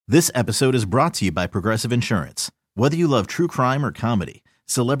This episode is brought to you by Progressive Insurance. Whether you love true crime or comedy,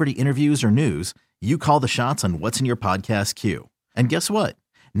 celebrity interviews or news, you call the shots on what's in your podcast queue. And guess what?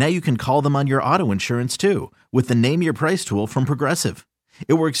 Now you can call them on your auto insurance too with the Name Your Price tool from Progressive.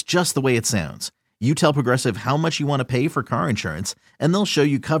 It works just the way it sounds. You tell Progressive how much you want to pay for car insurance, and they'll show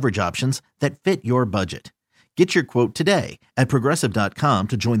you coverage options that fit your budget. Get your quote today at Progressive.com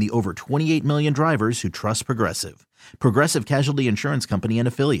to join the over 28 million drivers who trust Progressive. Progressive Casualty Insurance Company and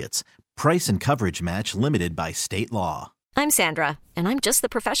Affiliates. Price and coverage match limited by state law. I'm Sandra, and I'm just the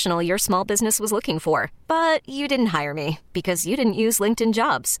professional your small business was looking for. But you didn't hire me because you didn't use LinkedIn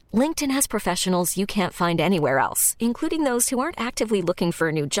Jobs. LinkedIn has professionals you can't find anywhere else, including those who aren't actively looking for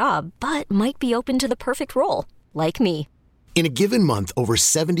a new job, but might be open to the perfect role, like me. In a given month, over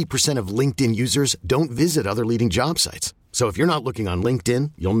 70% of LinkedIn users don't visit other leading job sites. So if you're not looking on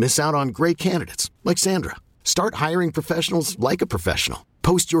LinkedIn, you'll miss out on great candidates like Sandra. Start hiring professionals like a professional.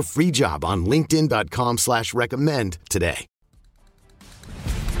 Post your free job on linkedin.com/recommend today.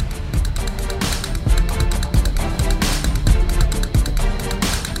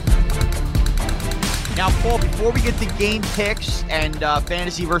 Now, Paul, before we get to game picks and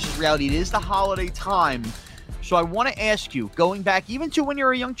fantasy versus reality, it is the holiday time. So I want to ask you, going back even to when you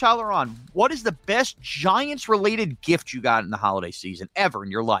were a young child or on, what is the best Giants-related gift you got in the holiday season ever in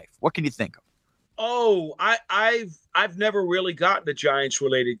your life? What can you think of? Oh, I've never really gotten a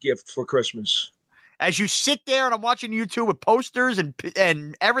Giants-related gift for Christmas. As you sit there and I'm watching YouTube with posters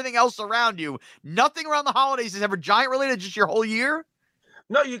and everything else around you, nothing around the holidays is ever Giant-related, just your whole year?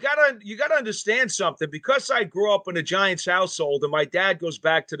 No, you gotta understand something. Because I grew up in a Giants household, and my dad goes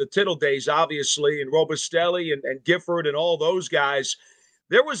back to the Tittle days, obviously, and Robustelli and Gifford and all those guys.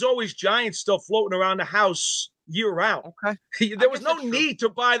 There was always Giants stuff floating around the house year round. Okay, there was no need to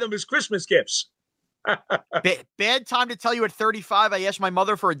buy them as Christmas gifts. Bad time to tell you at 35, I asked my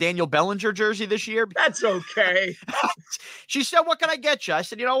mother for a Daniel Bellinger jersey this year. That's okay. She said, "What can I get you?" I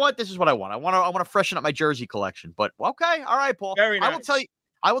said, "You know what? This is what I want. I want to freshen up my jersey collection." But okay, all right, Paul. Very nice.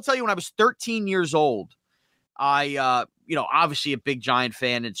 I will tell you when I was 13 years old, I obviously a big Giant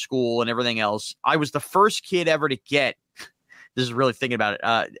fan in school and everything else. I was the first kid ever to get, this is really thinking about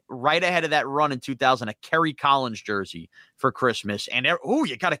it, right ahead of that run in 2000, a Kerry Collins jersey for Christmas. And,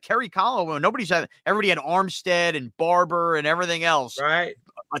 you got a Kerry Collins. Everybody had Armstead and Barber and everything else. Right.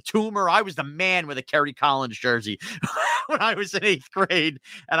 A Toomer. I was the man with a Kerry Collins jersey when I was in 8th grade,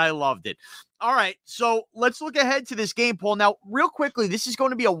 and I loved it. All right, so let's look ahead to this game, Paul. Now, real quickly, this is going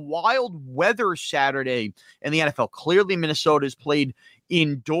to be a wild weather Saturday in the NFL. Clearly, Minnesota has played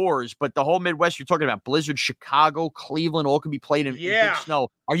indoors, but the whole Midwest, you're talking about blizzard, Chicago, Cleveland, all can be played in big snow.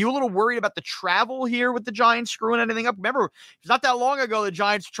 Are you a little worried about the travel here with the Giants screwing anything up? Remember, it's not that long ago the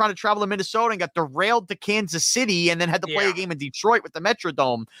Giants were trying to travel to Minnesota and got derailed to Kansas City and then had to play a game in Detroit with the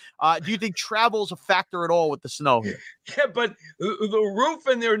Metrodome. Do you think travel is a factor at all with the snow here? Yeah, but the roof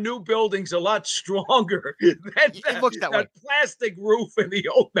in their new building's a lot stronger than it looks that way. Plastic roof in the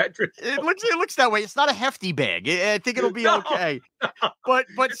old Metrodome. It looks that way. It's not a hefty bag. I think it'll be okay. No. But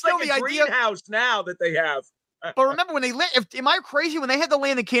it's still, like the idea greenhouse now that they have. But remember when am I crazy? When they had to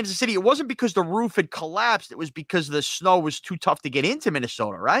land in Kansas City, it wasn't because the roof had collapsed. It was because the snow was too tough to get into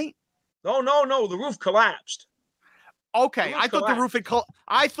Minnesota, right? No. The roof collapsed. Okay, I thought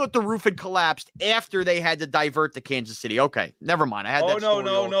the roof had collapsed after they had to divert to Kansas City. Okay, never mind. I had that story.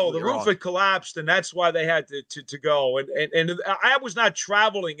 No. The roof had collapsed, and that's why they had to go. And I was not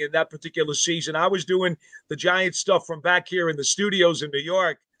traveling in that particular season. I was doing the Giants stuff from back here in the studios in New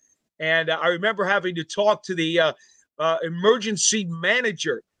York. And I remember having to talk to the emergency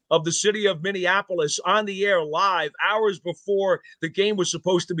manager of the city of Minneapolis on the air live hours before the game was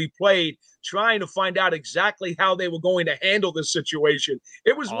supposed to be played, trying to find out exactly how they were going to handle this situation.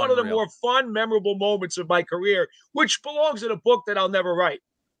 It was one of the more fun, memorable moments of my career, which belongs in a book that I'll never write.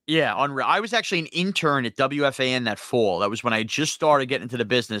 Yeah, unreal. I was actually an intern at WFAN that fall. That was when I just started getting into the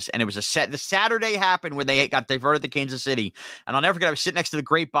business, and it was the Saturday happened when they got diverted to Kansas City. And I'll never forget, I was sitting next to the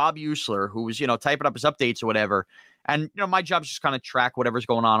great Bob Usler, who was, typing up his updates or whatever. And, my job is just kind of track whatever's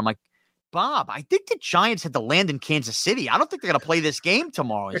going on. I'm like, Bob, I think the Giants had to land in Kansas City. I don't think they're going to play this game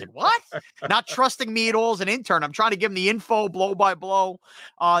tomorrow. He's like, what? Not trusting me at all as an intern. I'm trying to give him the info blow by blow.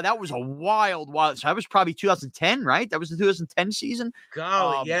 That was a wild. So that was probably 2010, right? That was the 2010 season.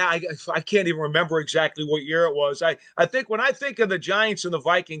 Golly, yeah. I can't even remember exactly what year it was. I think when I think of the Giants and the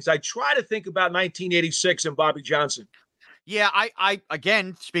Vikings, I try to think about 1986 and Bobby Johnson. Yeah, I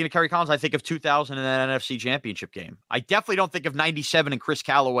again, speaking of Kerry Collins, I think of 2000 and that NFC Championship game. I definitely don't think of 97 and Chris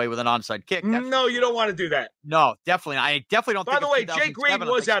Callaway with an onside kick. No, you don't want to do that. No, definitely. I definitely don't By think the way, Jay Green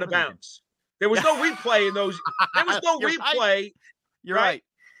was out of bounds. There was no replay in those. There was no replay. You're right.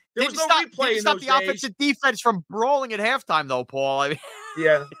 There was no replay in stop those the days. offensive defense from brawling at halftime, though, Paul. I mean,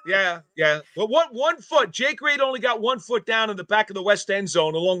 Yeah. Well, one foot. Jake Reed only got 1 foot down in the back of the West End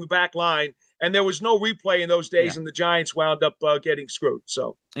zone along the back line, and there was no replay in those days, and the Giants wound up getting screwed.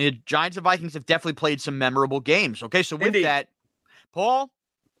 So, Giants and Vikings have definitely played some memorable games. Okay, so with Indeed. that, Paul,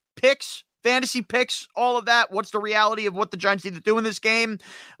 picks, fantasy picks, all of that. What's the reality of what the Giants need to do in this game?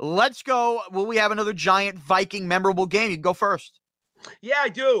 Let's go. Will we have another Giant Viking memorable game? You can go first. yeah, I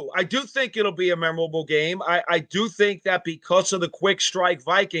do. I do think it'll be a memorable game. I do think that because of the quick strike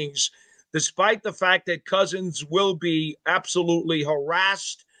Vikings, despite the fact that Cousins will be absolutely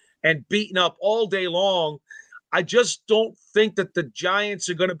harassed and beaten up all day long, I just don't think that the Giants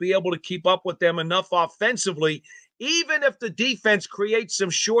are going to be able to keep up with them enough offensively, even if the defense creates some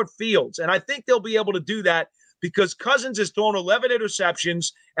short fields. And I think they'll be able to do that because Cousins has thrown 11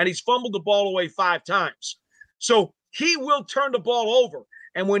 interceptions and he's fumbled the ball away 5 times. So he will turn the ball over.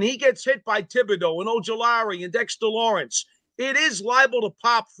 And when he gets hit by Thibodeau and Ojulari and Dexter Lawrence, it is liable to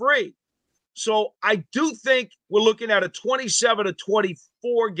pop free. So I do think we're looking at a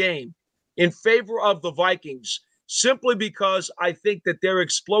 27-24 game in favor of the Vikings, simply because I think that their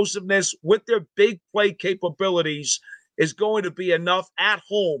explosiveness with their big play capabilities is going to be enough at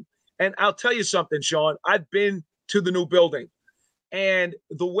home. And I'll tell you something, Sean, I've been to the new building. And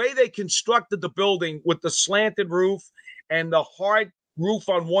the way they constructed the building with the slanted roof and the hard roof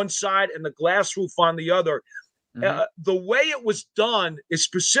on one side and the glass roof on the other, the way it was done is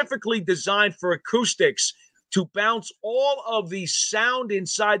specifically designed for acoustics to bounce all of the sound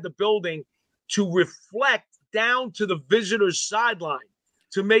inside the building to reflect down to the visitor's sideline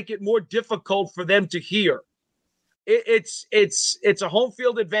to make it more difficult for them to hear. It's a home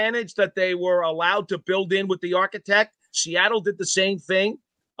field advantage that they were allowed to build in with the architect. Seattle did the same thing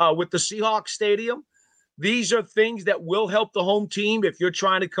with the Seahawks Stadium. These are things that will help the home team if you're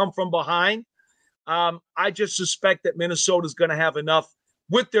trying to come from behind. I just suspect that Minnesota's going to have enough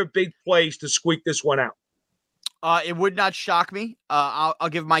with their big plays to squeak this one out. It would not shock me. I'll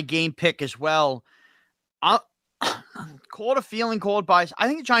give my game pick as well. I'll call it a feeling, call it bias. I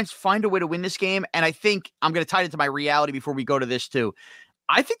think the Giants find a way to win this game, and I think I'm going to tie it to my reality before we go to this too.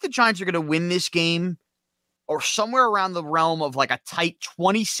 I think the Giants are going to win this game or somewhere around the realm of like a tight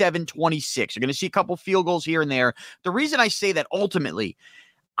 27-26. You're going to see a couple field goals here and there. The reason I say that ultimately,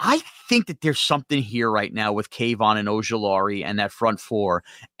 I think that there's something here right now with Kayvon and Ojulari and that front four.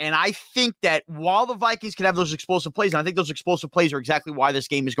 And I think that while the Vikings can have those explosive plays, and I think those explosive plays are exactly why this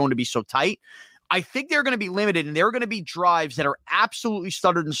game is going to be so tight, I think they're going to be limited, and there are going to be drives that are absolutely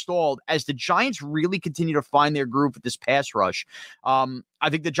stuttered and stalled as the Giants really continue to find their groove with this pass rush. I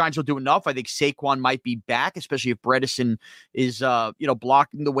think the Giants will do enough. I think Saquon might be back, especially if Bredesen is,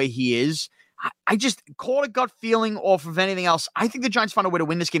 blocking the way he is. I just call it a gut feeling off of anything else. I think the Giants find a way to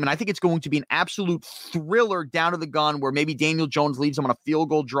win this game, and I think it's going to be an absolute thriller down to the gun where maybe Daniel Jones leads them on a field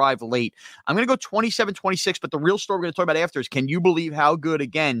goal drive late. I'm going to go 27-26, but the real story we're going to talk about after is, can you believe how good,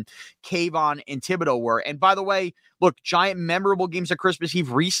 again, Kayvon and Thibodeau were? And by the way, look, Giant memorable games at Christmas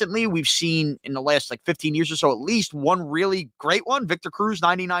Eve recently, we've seen in the last 15 years or so, at least one really great one. Victor Cruz,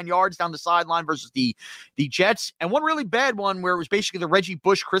 99 yards down the sideline versus the Jets. And one really bad one where it was basically the Reggie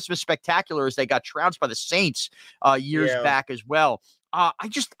Bush Christmas Spectacular as they got trounced by the Saints years back as well.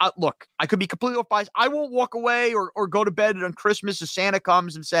 Look, I could be completely off bias. I won't walk away or go to bed on Christmas as Santa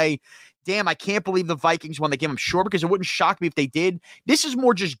comes and say, damn, I can't believe the Vikings won the game. I'm sure, because it wouldn't shock me if they did. This is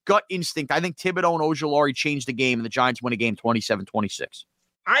more just gut instinct. I think Thibodeau and Ojulari changed the game, and the Giants win a game 27-26.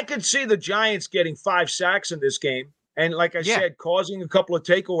 I could see the Giants getting 5 sacks in this game. And like I said, causing a couple of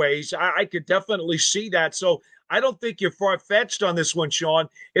takeaways. I could definitely see that. So I don't think you're far-fetched on this one, Sean.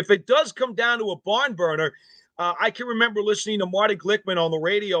 If it does come down to a barn burner, I can remember listening to Marty Glickman on the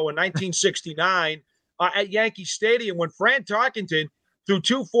radio in 1969 at Yankee Stadium when Fran Tarkenton threw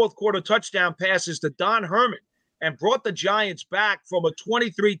 2 fourth-quarter touchdown passes to Don Herman and brought the Giants back from a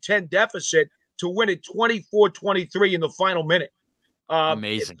 23-10 deficit to win it 24-23 in the final minute.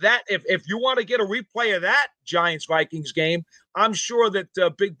 Amazing. If you want to get a replay of that Giants-Vikings game, I'm sure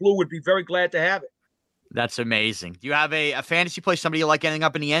that Big Blue would be very glad to have it. That's amazing. Do you have a fantasy play, somebody you like ending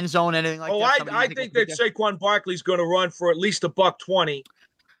up in the end zone, anything like that? I think that Saquon Barkley's going to run for at least $120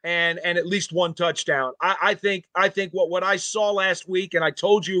 and at least 1 touchdown. I think what I saw last week, and I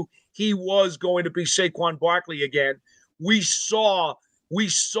told you he was going to be Saquon Barkley again. We saw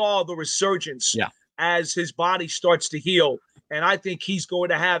the resurgence as his body starts to heal, and I think he's going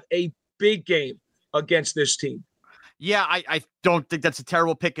to have a big game against this team. Yeah, I don't think that's a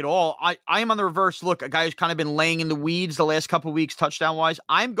terrible pick at all. I am on the reverse. Look, a guy who's kind of been laying in the weeds the last couple of weeks, touchdown-wise.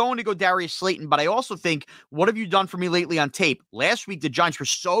 I'm going to go Darius Slayton, but I also think, what have you done for me lately on tape? Last week, the Giants were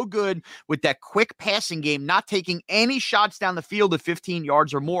so good with that quick passing game, not taking any shots down the field of 15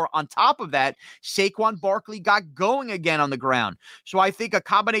 yards or more. On top of that, Saquon Barkley got going again on the ground. So I think a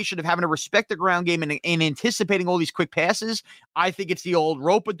combination of having to respect the ground game and anticipating all these quick passes, I think it's the old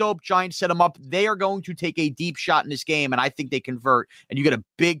rope-a-dope. Giants set them up. They are going to take a deep shot in this game, and I think they convert, and you get a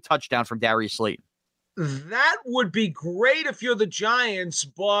big touchdown from Darius Slayton. That would be great if you're the Giants,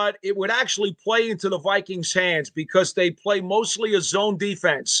 but it would actually play into the Vikings' hands because they play mostly a zone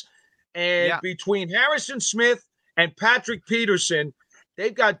defense. And between Harrison Smith and Patrick Peterson,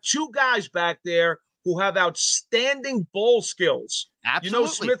 they've got two guys back there who have outstanding ball skills. Absolutely. You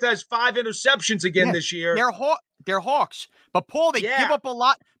know, Smith has 5 interceptions again this year. They're Hawks. But, Paul, they give up a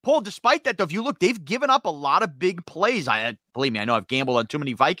lot. Paul, despite that, though, if you look, they've given up a lot of big plays. Believe me, I know I've gambled on too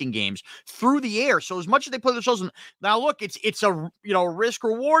many Viking games through the air. So as much as they play themselves, now look, it's a risk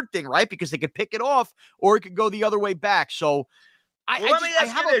reward thing, right? Because they could pick it off or it could go the other way back. So let me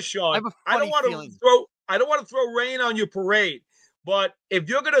ask you this, Sean. I don't want to throw rain on your parade, but if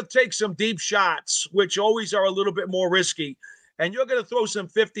you're going to take some deep shots, which always are a little bit more risky, and you're going to throw some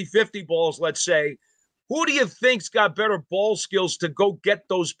 50-50 balls, let's say, who do you think's got better ball skills to go get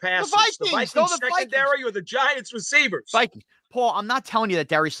those passes? The Vikings secondary or the Giants receivers? Vikings. Paul, I'm not telling you that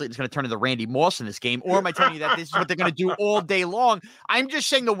Darius Slayton's going to turn into Randy Moss in this game, or am I telling you that this is what they're going to do all day long? I'm just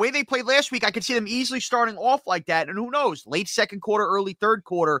saying the way they played last week, I could see them easily starting off like that. And who knows, late second quarter, early third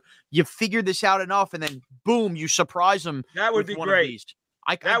quarter, you figure this out enough, and then boom, you surprise them. That would be great.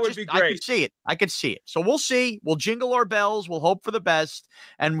 That would be great. I could see it. I could see it. So we'll see. We'll jingle our bells. We'll hope for the best,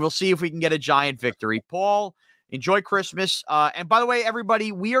 and we'll see if we can get a Giant victory. Paul, enjoy Christmas. And by the way,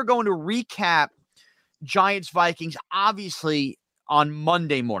 everybody, we are going to recap Giants-Vikings, obviously, on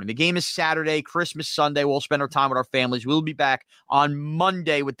Monday morning. The game is Saturday, Christmas Sunday. We'll spend our time with our families. We'll be back on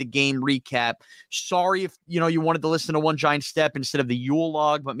Monday with the game recap. Sorry if you wanted to listen to One Giant Step instead of the Yule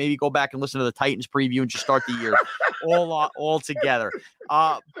log, but maybe go back and listen to the Titans preview and just start the year all together.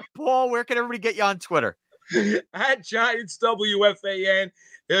 Paul, where can everybody get you on Twitter? At Giants WFAN.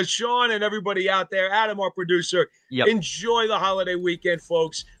 Sean and everybody out there, Adam, our producer, enjoy the holiday weekend,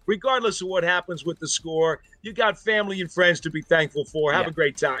 folks. Regardless of what happens with the score, you got family and friends to be thankful for. Have a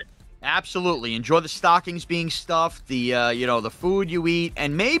great time. Absolutely. Enjoy the stockings being stuffed, the the food you eat,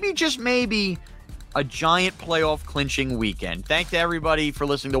 and maybe, just maybe, a Giant playoff clinching weekend. Thank to everybody for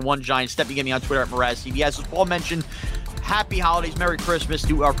listening to One Giant Step. You get me on Twitter at MrazCBS. As Paul mentioned, happy holidays, Merry Christmas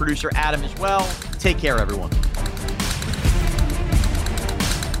to our producer Adam as well. Take care, everyone.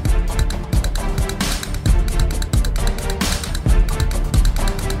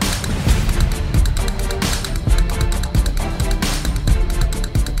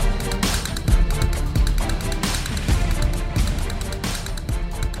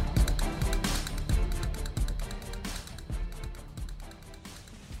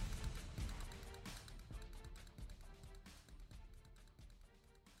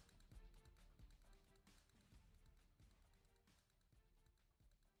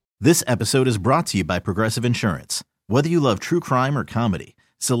 This episode is brought to you by Progressive Insurance. Whether you love true crime or comedy,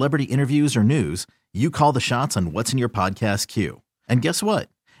 celebrity interviews or news, you call the shots on what's in your podcast queue. And guess what?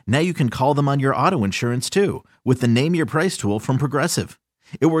 Now you can call them on your auto insurance too with the Name Your Price tool from Progressive.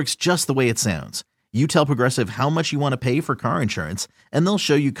 It works just the way it sounds. You tell Progressive how much you want to pay for car insurance, and they'll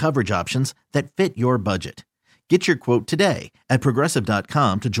show you coverage options that fit your budget. Get your quote today at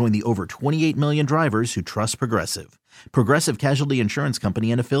Progressive.com to join the over 28 million drivers who trust Progressive. Progressive Casualty Insurance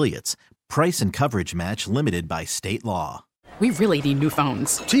Company and Affiliates. Price and coverage match limited by state law. We really need new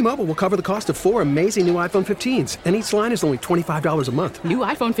phones. T-Mobile will cover the cost of 4 amazing new iPhone 15s, and each line is only $25 a month. New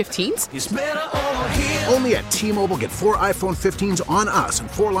iPhone 15s? It's better over here. Only at T-Mobile, get 4 iPhone 15s on us and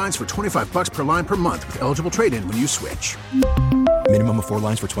 4 lines for $25 per line per month with eligible trade-in when you switch. Minimum of 4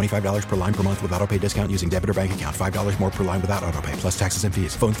 lines for $25 per line per month with autopay discount using debit or bank account. $5 more per line without autopay, plus taxes and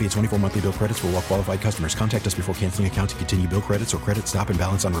fees. Phone fee at 24 monthly bill credits for well-qualified customers. Contact us before canceling account to continue bill credits or credit stop and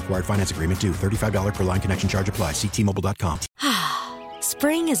balance on required finance agreement due. $35 per line connection charge applies. See T-Mobile.com.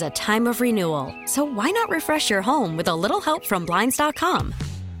 Spring is a time of renewal, so why not refresh your home with a little help from Blinds.com?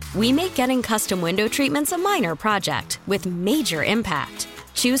 We make getting custom window treatments a minor project with major impact.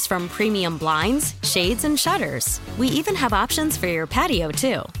 Choose from premium blinds, shades, and shutters. We even have options for your patio,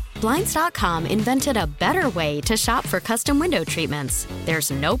 too. Blinds.com invented a better way to shop for custom window treatments.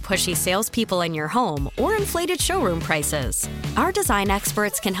 There's no pushy salespeople in your home or inflated showroom prices. Our design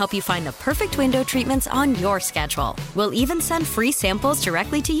experts can help you find the perfect window treatments on your schedule. We'll even send free samples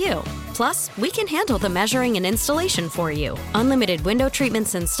directly to you. Plus, we can handle the measuring and installation for you. Unlimited window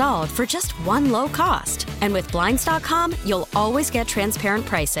treatments installed for just one low cost. And with Blinds.com, you'll always get transparent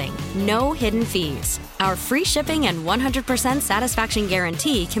pricing. No hidden fees. Our free shipping and 100% satisfaction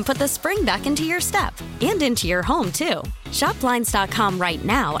guarantee can put the spring back into your step and into your home, too. Shop Blinds.com right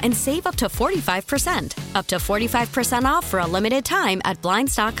now and save up to 45%. Up to 45% off for a limited time at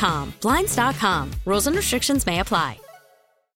Blinds.com. Blinds.com. Rules and restrictions may apply.